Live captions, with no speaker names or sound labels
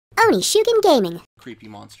OniShuken Gaming. Creepy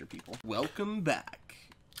monster people. Welcome back.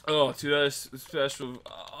 Oh, to that special.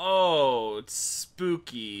 Oh, it's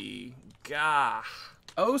spooky. Gah.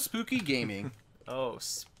 Oh, spooky gaming. Oh,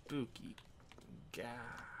 spooky. Gah.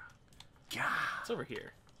 Gah. It's over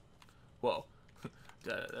here. Whoa.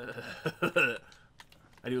 I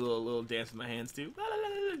do a little dance with my hands too.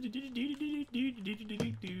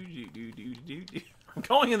 I'm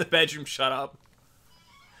going in the bedroom. Shut up.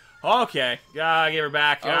 Okay. I gave her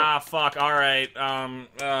back. Oh. Fuck. All right.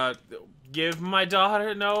 Give my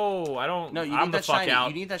daughter. No, I don't. No, you I'm need the that fuck shiny. out.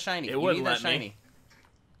 You need that shiny. It you wouldn't need that let me. shiny.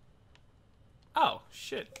 Oh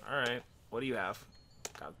shit. All right. What do you have?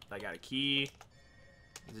 I got a key.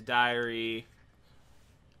 There's a diary.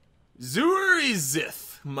 Xuary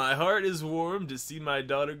Xth. My heart is warm to see my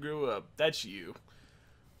daughter grow up. That's you.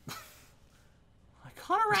 I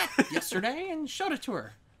caught a rat yesterday and showed it to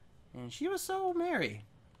her, and she was so merry.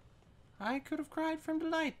 I could have cried from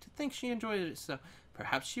delight to think she enjoyed it so.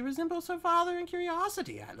 Perhaps she resembles her father in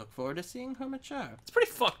curiosity. I look forward to seeing her mature. It's pretty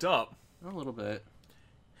fucked up. A little bit.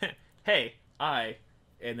 Hey, I,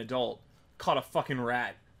 an adult, caught a fucking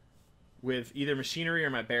rat with either machinery or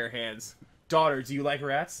my bare hands. Daughter, do you like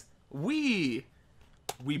rats? We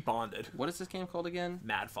bonded. What is this game called again?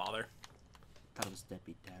 Mad Father. Thought it was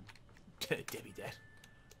Deadbeat Dad. Debbie Dead.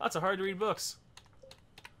 Lots of hard to read books.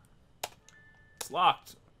 It's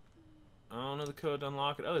locked. I don't know the code to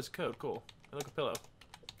unlock it. Oh, there's a code. Cool. I look a pillow.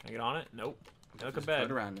 Can I get on it? Nope. Can I look a bed?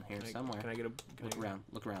 Code around in here somewhere. Can I get a? Look around.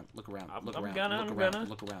 Look around. Look around. Look I'm around. gonna. Look I'm around. gonna.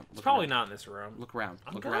 Look around. It's Look probably around. not in this room. Look around.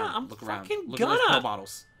 I'm Look gonna. around. I'm Look around. fucking Look gonna. at those pill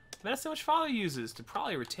bottles. That's how much father uses to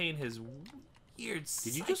probably retain his weird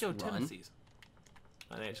Did you just psycho run? tendencies.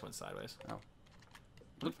 I think I just went sideways. Oh.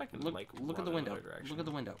 Look if I can Look like at run the in window. another direction. Look at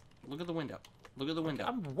the window. Look at the window. Look at the window.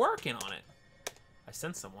 I'm working on it. I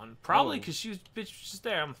sent someone. Probably Oh. because she was just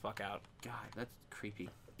there. I'm the fuck out. God, that's creepy.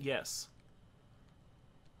 Yes.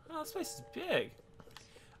 Oh, this place is big.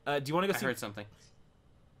 Do you want to go I see? heard something.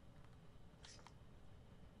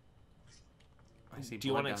 I see Do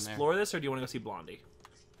you blood want to down there. explore this, or do you want to go see Blondie?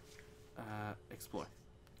 Explore.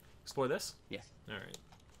 Explore this? Yeah. All right.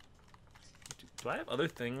 Do I have other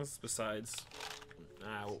things besides?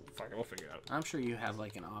 Well, fuck it, we'll figure it out. I'm sure you have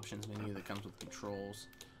like an options menu that comes with controls.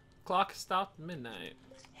 Clock stopped midnight.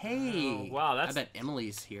 Hey! Oh, wow, that's. I bet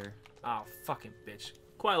Emily's here. Oh, fucking bitch.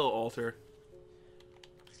 Quiet little altar.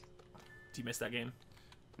 Do you miss that game?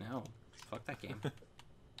 No. Fuck that game.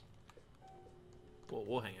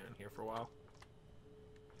 We'll hang out in here for a while.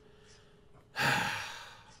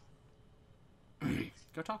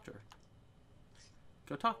 Go talk to her.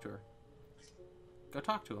 Go talk to her. Go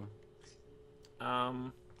talk to him.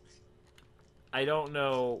 I don't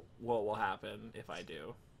know what will happen if I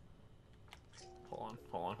do. Hold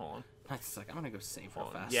on. It's like, I'm gonna go save real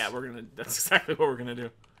fast. Yeah, that's exactly what we're gonna do.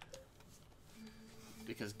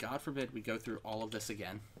 Because God forbid we go through all of this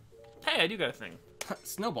again. Hey, I do got a thing.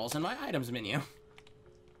 Snowballs in my items menu.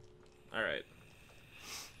 Alright.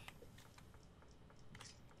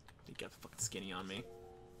 You got the fucking skinny on me.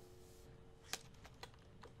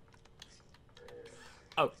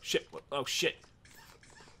 Oh, shit. Oh, shit.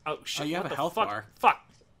 Oh, shit. Oh, you have What a the health fuck? bar.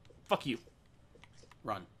 Fuck you.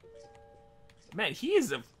 Run. Man, he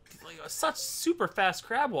is such super fast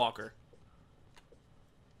crab walker.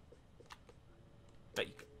 Bet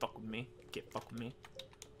you can fuck with me. Can't fuck with me.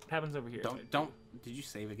 What happens over here? Don't. Did you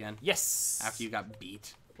save again? Yes. After you got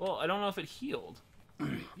beat. Well, I don't know if it healed.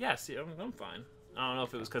 Yeah, see, I'm fine. I don't know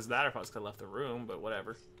if it was because of that or if I was because I left the room, but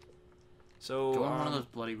whatever. So, Go in one of those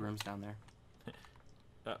bloody rooms down there.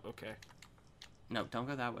 okay. No, don't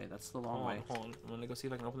go that way. That's the long way. Hold on. I'm gonna go see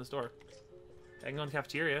if I can open this door. I can go in the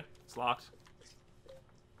cafeteria. It's locked.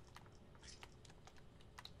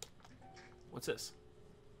 What's this?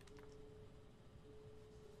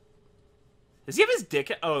 Does he have his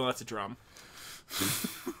dick? Oh, no, that's a drum.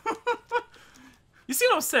 You see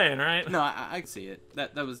what I'm saying, right? No, I see it.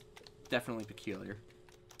 That was definitely peculiar.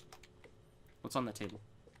 What's on the table?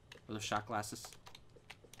 Are those shot glasses?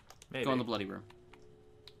 Maybe. Go in the bloody room.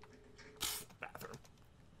 Bathroom.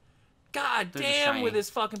 God They're just damn, shiny. with his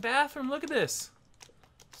fucking bathroom. Look at this.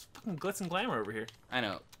 It's fucking glitz and glamour over here. I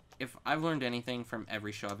know. If I've learned anything from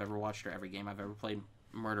every show I've ever watched or every game I've ever played,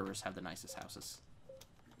 murderers have the nicest houses.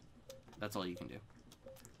 That's all you can do.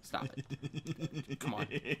 Stop it. Come on.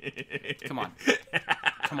 Come on.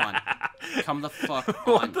 Come on. Come the fuck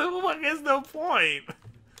on. What the fuck is the point?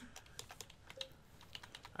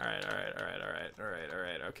 Alright,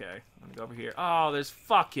 okay. I'm gonna go over here. Oh, there's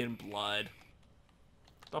fucking blood.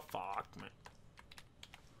 The fuck, man.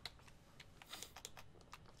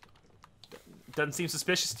 Doesn't seem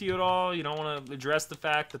suspicious to you at all? You don't want to address the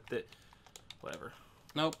fact that the... Whatever.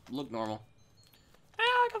 Nope. Look normal.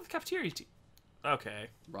 I got the cafeteria tea. Okay.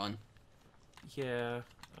 Run. Yeah.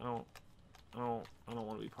 I don't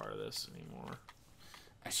want to be part of this anymore.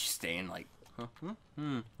 As you stay in, like, huh?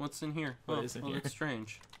 What's in here? What is in here? That's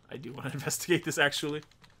strange. I do want to investigate this, actually.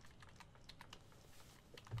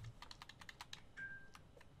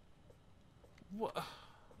 What?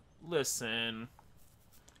 Listen.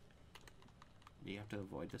 Do you have to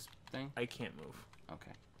avoid this thing? I can't move.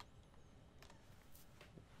 Okay.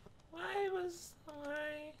 Why was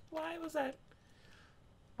that?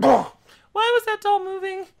 Why was that doll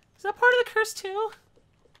moving? Is that part of the curse too?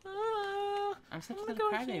 I'm thinking gonna of go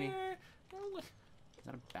the crybaby. here. Is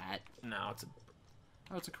that a bat? No, it's a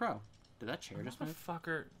Oh, it's a crow. Did that chair just move?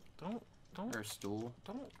 motherfucker. Don't. Or a stool?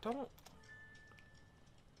 Don't.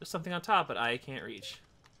 There's something on top, but I can't reach.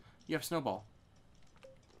 You have snowball.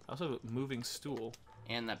 Also, a moving stool.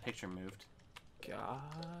 And that picture moved. God.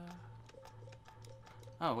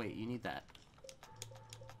 Oh, wait, you need that.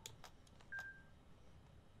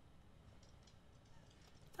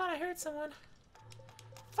 Thought I heard someone.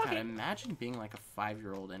 God, Fucking. imagine being like a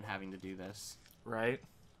 5-year-old and having to do this. Right.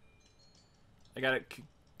 I got a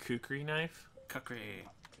kukri knife. Kukri.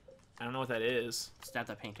 I don't know what that is. Stab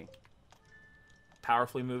that painting.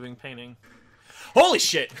 Powerfully moving painting. Holy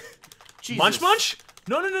shit! Jesus. Munch munch?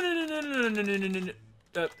 No.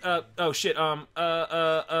 Oh shit.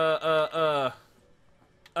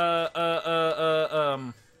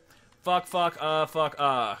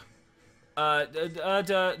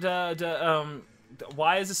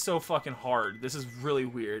 Why is this so fucking hard? This is really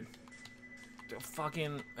weird.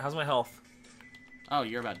 Fucking, how's my health? Oh,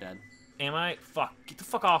 you're about dead. Am I? Fuck. Get the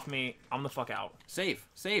fuck off me. I'm the fuck out. Save.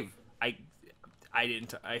 Save. I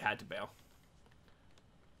didn't. I had to bail.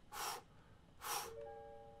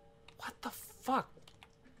 What the fuck?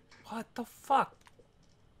 What the fuck?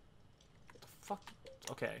 The fuck?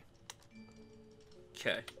 Okay.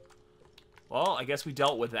 Okay. Well, I guess we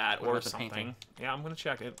dealt with that What or about the something. painting? Yeah, I'm gonna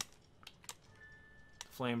check it. The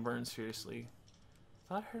flame burns fiercely.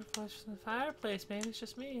 Thought I heard a flash from the fireplace. Maybe it's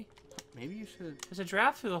just me. Maybe you should... There's a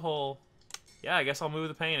draft through the hole. Yeah, I guess I'll move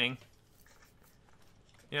the painting.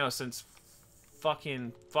 You know, since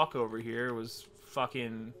fucking fuck over here was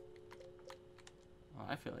fucking... Oh,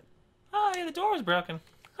 I feel it. Oh, yeah, the door was broken.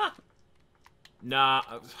 Huh. Nah.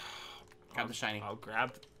 Grab the shiny. I'll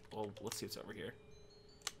grab... Well, let's see what's over here.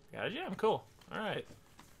 Got a gem. Cool. Alright.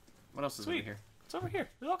 What else is Sweet. over here? What's over here?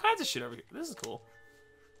 There's all kinds of shit over here. This is cool.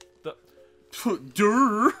 The...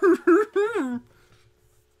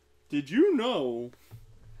 Did you know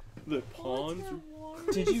that ponds...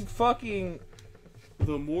 Did you fucking...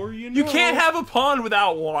 The more you know... You can't have a pond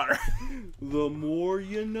without water. The more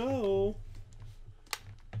you know...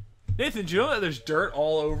 Nathan, do you know that there's dirt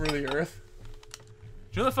all over the earth?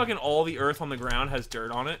 Do you know that fucking all the earth on the ground has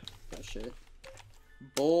dirt on it? That shit.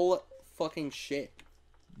 Bull fucking shit.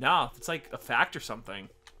 No, it's like a fact or something.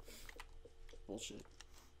 Bullshit.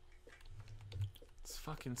 It's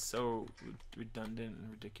fucking so redundant and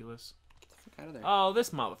ridiculous. Get the fuck out of there. Oh, this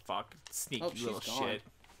motherfucker. Sneaky Oh, she's little gone. shit.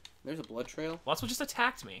 There's a blood trail. Well, that's what just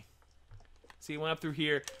attacked me. See, it went up through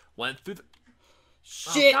here, went through the...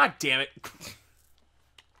 Shit! Oh, God damn it.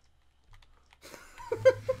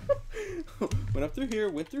 Went up through here,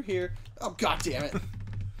 went through here. Oh, god damn it.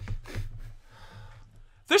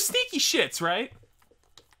 They're sneaky shits, right?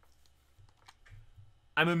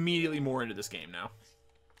 I'm immediately more into this game now.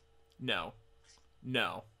 No.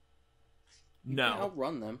 No. You No. can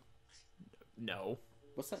outrun them. No.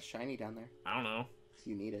 What's that shiny down there? I don't know.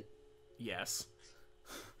 You need it. Yes.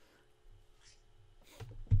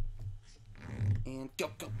 And go,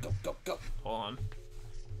 go, go, go, go. Hold on.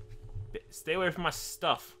 Stay away from my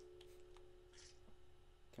stuff.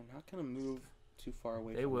 They're not gonna move too far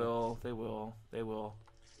away They from will. They will. They will.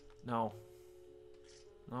 No.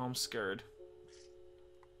 No, I'm scared.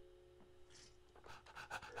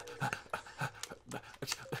 Fuck.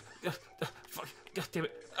 God damn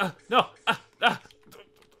it. No. God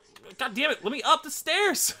damn it. Let me up the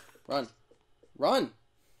stairs. Run. Run!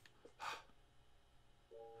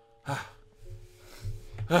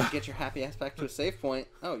 Get your happy ass back to a save point.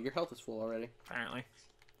 Oh, your health is full already. Apparently.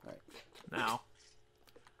 Alright. Now.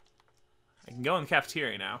 I can go in the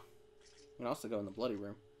cafeteria now. You can also go in the bloody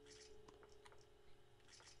room.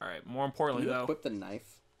 Alright, more Can importantly, you though. equip the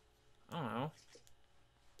knife? I don't know.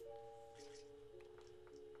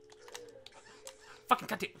 Fucking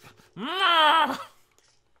goddamn.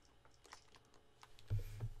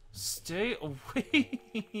 Stay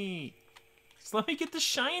away. Just let me get the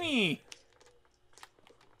shiny.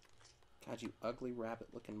 God, you ugly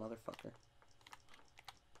rabbit-looking motherfucker.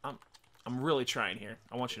 I'm really trying here.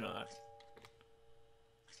 I want you to know that.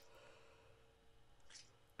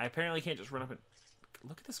 I apparently can't just run up and...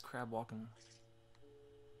 Look at this crab walking.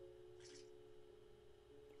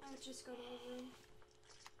 I would just go to the room.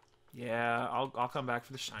 Yeah, I'll come back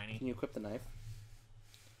for the shiny. Can you equip the knife?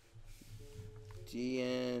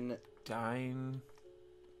 Dine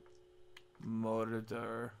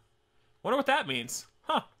Murder. Wonder what that means.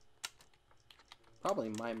 Huh. Probably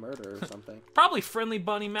my murder or something. Probably friendly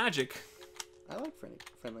bunny magic. I like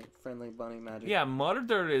friendly bunny magic. Yeah,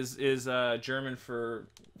 Murder is German for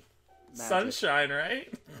Magic. sunshine,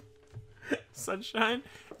 right? Sunshine.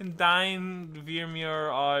 And Dein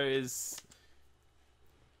Virmur are is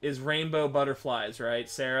rainbow butterflies, right,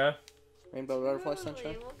 Sarah? Rainbow butterfly Probably,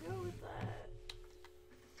 sunshine. we'll go with that.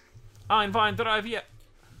 Ein Wein drive yeah.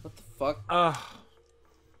 What the fuck?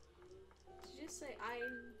 Did you just say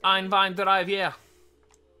Ein Wein drive yeah.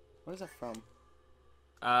 What is that from?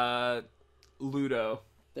 Ludo.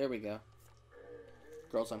 There we go.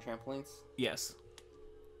 Girls on trampolines. Yes.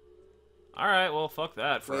 All right, well, fuck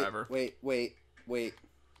that forever. Wait.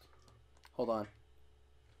 Hold on.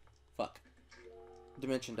 Fuck.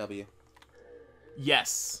 Dimension W.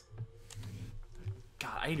 Yes.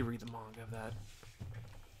 God, I need to read the manga of that.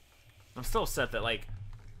 I'm still upset that, like,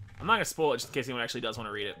 I'm not gonna spoil it just in case anyone actually does want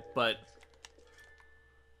to read it, but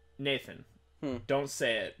Nathan, don't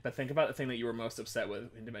say it, but think about the thing that you were most upset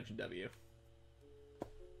with in Dimension W.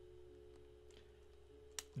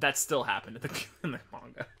 That still happened in the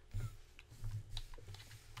manga.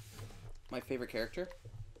 My favorite character?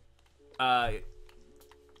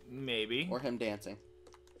 Maybe. Or him dancing?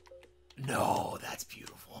 No, that's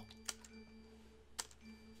beautiful.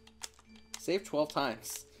 Save 12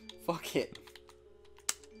 times. Fuck it.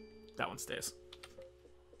 That one stays.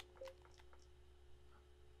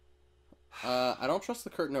 I don't trust the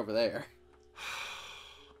curtain over there.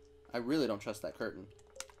 I really don't trust that curtain.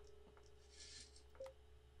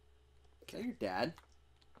 Is that your dad?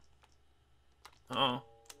 Oh.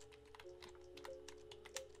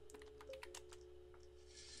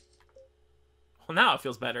 Well, now it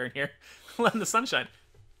feels better in here. Letting the sunshine.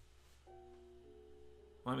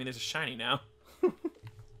 Well, I mean, there's a shiny now.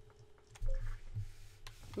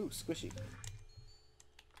 Ooh, squishy.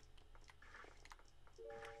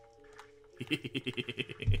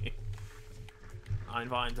 Ein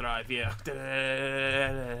Wein drive, yeah.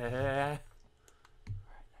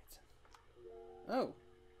 Oh.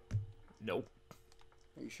 Nope.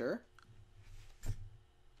 Are you sure?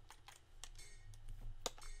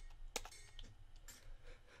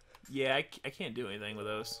 Yeah, I can't do anything with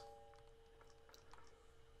those.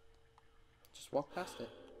 Just walk past it.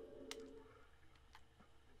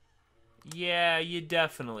 Yeah, you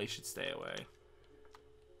definitely should stay away.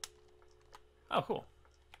 Oh, cool.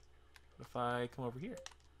 What if I come over here?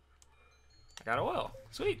 I got a oil.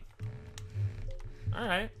 Sweet.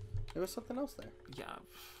 Alright. There was something else there. Yeah.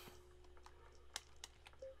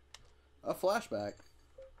 A flashback.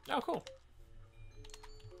 Oh, cool.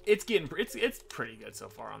 It's getting... It's pretty good so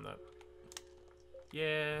far on the...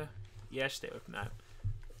 Yeah. Yeah, I should stay away from that.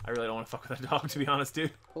 I really don't want to fuck with that dog, to be honest,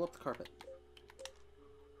 dude. Pull up the carpet.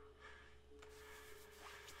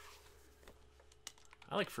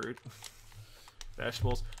 I like fruit.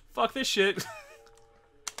 Vegetables. Fuck this shit.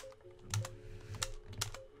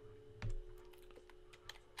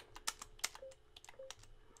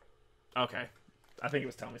 Okay. I think it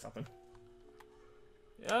was telling me something.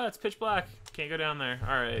 Yeah, it's pitch black. Can't go down there.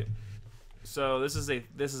 Alright. So this is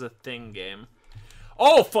a thing game.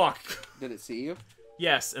 Oh fuck! Did it see you?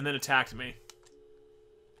 Yes, and then attacked me.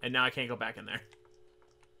 And now I can't go back in there.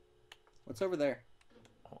 What's over there?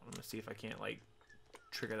 Hold on, I'm gonna see if I can't like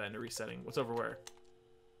trigger that into resetting. What's over where?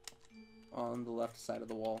 On the left side of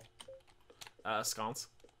the wall. Sconce.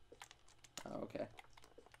 Oh, okay.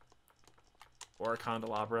 Or a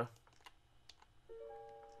candelabra.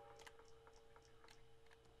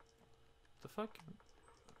 The fuck?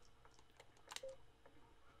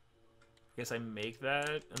 I guess I make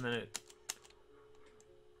that, and then it...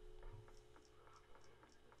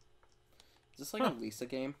 Is this like a Lisa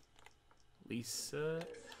game? Lisa...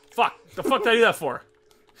 Fuck! The fuck did I do that for?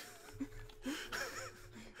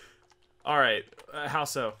 Alright, how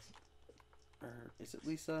so? Or is it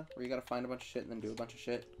Lisa? Where you gotta find a bunch of shit and then do a bunch of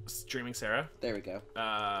shit? Streaming Sarah? There we go.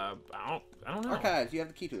 I don't know. Archives, you have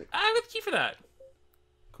the key to it. I have the key for that.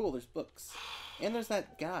 Cool, there's books. And there's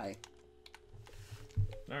that guy.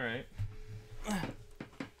 Alright.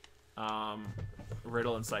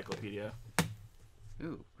 Riddle Encyclopedia.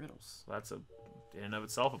 Ooh, riddles. That's in and of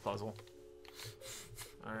itself a puzzle.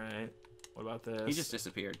 Alright. What about this? He just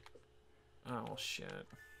disappeared. Oh, well, shit.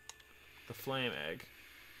 The flame egg.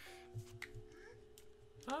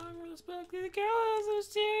 This book, the girl is so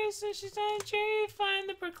serious, so she's not sure. Find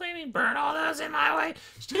the proclaiming, burn all those in my way.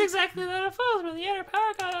 She did exactly that at first, but the end, her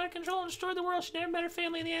power got out of control and destroyed the world. She never met her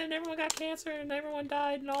family in the end, and everyone got cancer, and everyone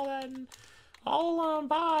died, and all that, and all alone,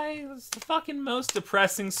 bye. It's the fucking most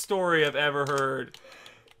depressing story I've ever heard.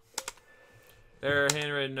 There are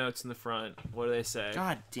handwritten notes in the front. What do they say?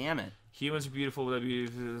 God damn it. Humans are beautiful, but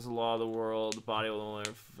beautiful is the law of the world. The body will only...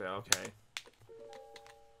 Okay.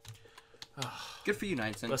 Good for you,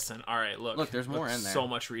 Knightson. Listen, alright, look. Look, there's more in there. So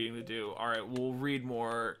much reading to do. Alright, we'll read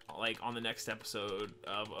more, like, on the next episode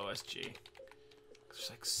of OSG. There's,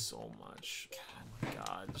 like, so much. Oh my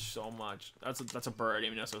god, so much. That's a bird. I didn't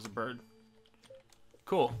even know it was a bird.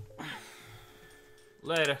 Cool.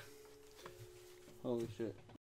 Later. Holy shit.